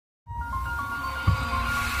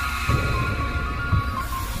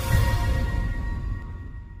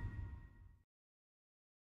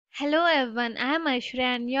Hello everyone, I am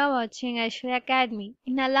Aishwarya and you are watching Aishwarya Academy.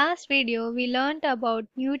 In our last video, we learnt about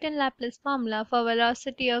Newton-Laplace formula for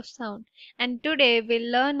velocity of sound, and today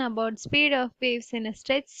we'll learn about speed of waves in a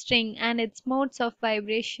stretched string and its modes of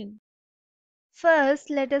vibration.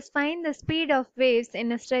 First, let us find the speed of waves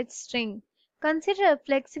in a stretched string. Consider a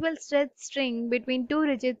flexible stretched string between two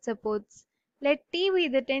rigid supports. Let T be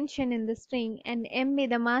the tension in the string and m be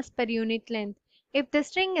the mass per unit length. If the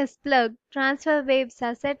string is plugged, transfer waves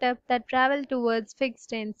are set up that travel towards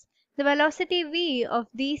fixed ends. The velocity v of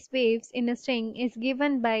these waves in a string is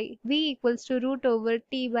given by v equals to root over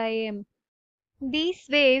T by m. These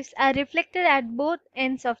waves are reflected at both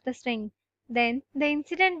ends of the string. Then, the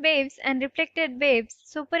incident waves and reflected waves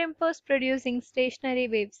superimpose producing stationary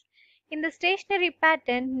waves. In the stationary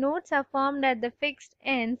pattern, nodes are formed at the fixed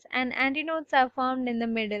ends and antinodes are formed in the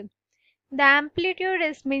middle. The amplitude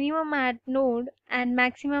is minimum at node and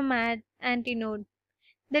maximum at antinode.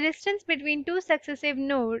 The distance between two successive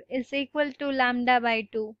nodes is equal to lambda by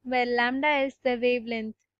 2, where lambda is the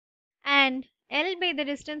wavelength and L be the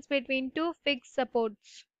distance between two fixed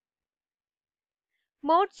supports.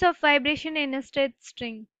 Modes of vibration in a stretched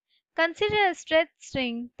string. Consider a stretched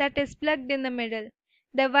string that is plugged in the middle.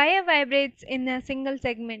 The wire vibrates in a single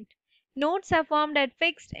segment. Nodes are formed at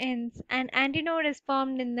fixed ends and antinode is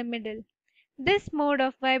formed in the middle. This mode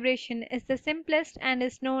of vibration is the simplest and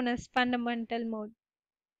is known as fundamental mode.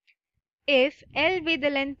 If L be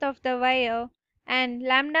the length of the wire and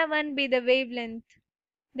lambda 1 be the wavelength,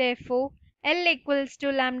 therefore L equals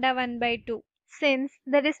to lambda 1 by 2. Since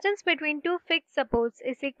the distance between two fixed supports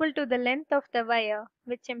is equal to the length of the wire,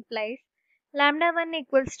 which implies lambda 1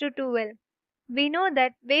 equals to 2L, we know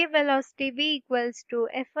that wave velocity v equals to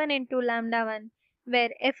f1 into lambda 1,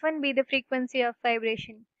 where f1 be the frequency of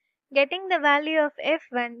vibration. Getting the value of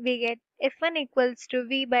f1, we get f1 equals to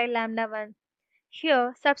v by lambda 1.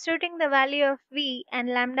 Here, substituting the value of v and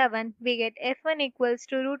lambda 1, we get f1 equals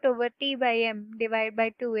to root over T by m divided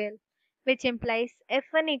by 2L, which implies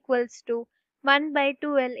f1 equals to 1 by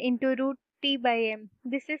 2L into root T by m.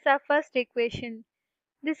 This is our first equation.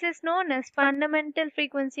 This is known as fundamental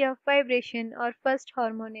frequency of vibration or first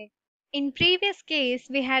harmonic. In previous case,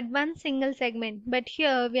 we had one single segment, but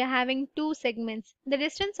here we are having two segments. The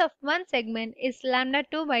distance of one segment is lambda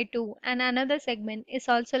 2 by 2 and another segment is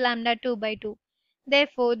also lambda 2 by 2.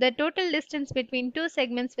 Therefore, the total distance between two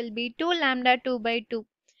segments will be 2 lambda 2 by 2.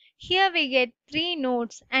 Here we get 3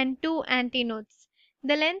 nodes and 2 antinodes.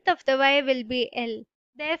 The length of the wire will be L.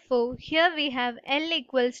 Therefore, here we have L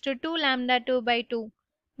equals to 2 lambda 2 by 2,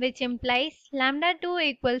 which implies lambda 2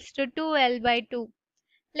 equals to 2L by 2.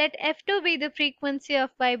 Let F2 be the frequency of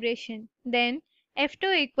vibration. Then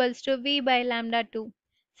F2 equals to V by lambda 2.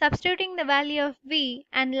 Substituting the value of V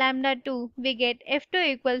and lambda 2, we get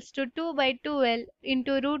F2 equals to 2 by 2L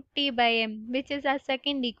into root T by M, which is our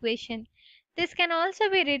second equation. This can also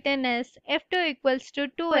be written as F2 equals to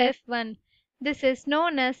 2F1. This is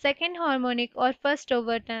known as second harmonic or first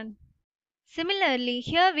overturn. Similarly,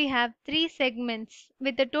 here we have three segments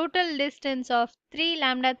with a total distance of 3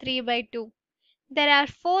 lambda 3 by 2. There are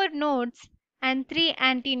 4 nodes and 3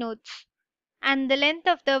 antinodes, and the length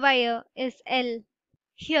of the wire is L.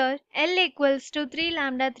 Here, L equals to 3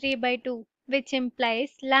 lambda 3 by 2, which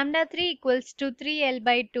implies lambda 3 equals to 3L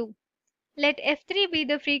by 2. Let F3 be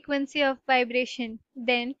the frequency of vibration,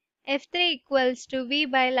 then F3 equals to V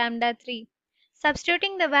by lambda 3.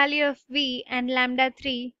 Substituting the value of V and lambda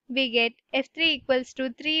 3, we get F3 equals to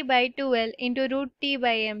 3 by 2L into root T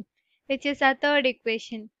by M, which is our third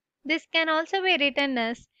equation. This can also be written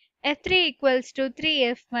as F3 equals to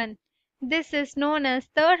 3F1. This is known as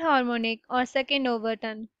third harmonic or second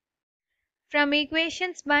overturn. From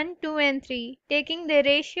equations 1, 2 and 3, taking the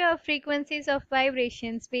ratio of frequencies of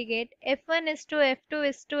vibrations, we get F1 is to F2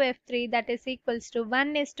 is to F3, that is equals to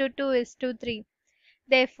 1 is to 2 is to 3.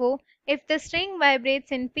 Therefore, if the string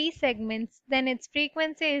vibrates in p segments, then its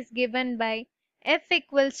frequency is given by F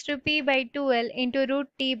equals to p by 2L into root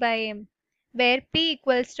T by m, where p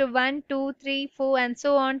equals to 1, 2, 3, 4 and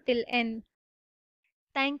so on till n.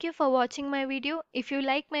 Thank you for watching my video. If you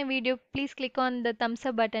like my video, please click on the thumbs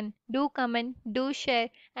up button. Do comment, do share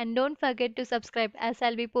and don't forget to subscribe as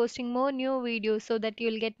I'll be posting more new videos so that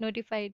you'll get notified.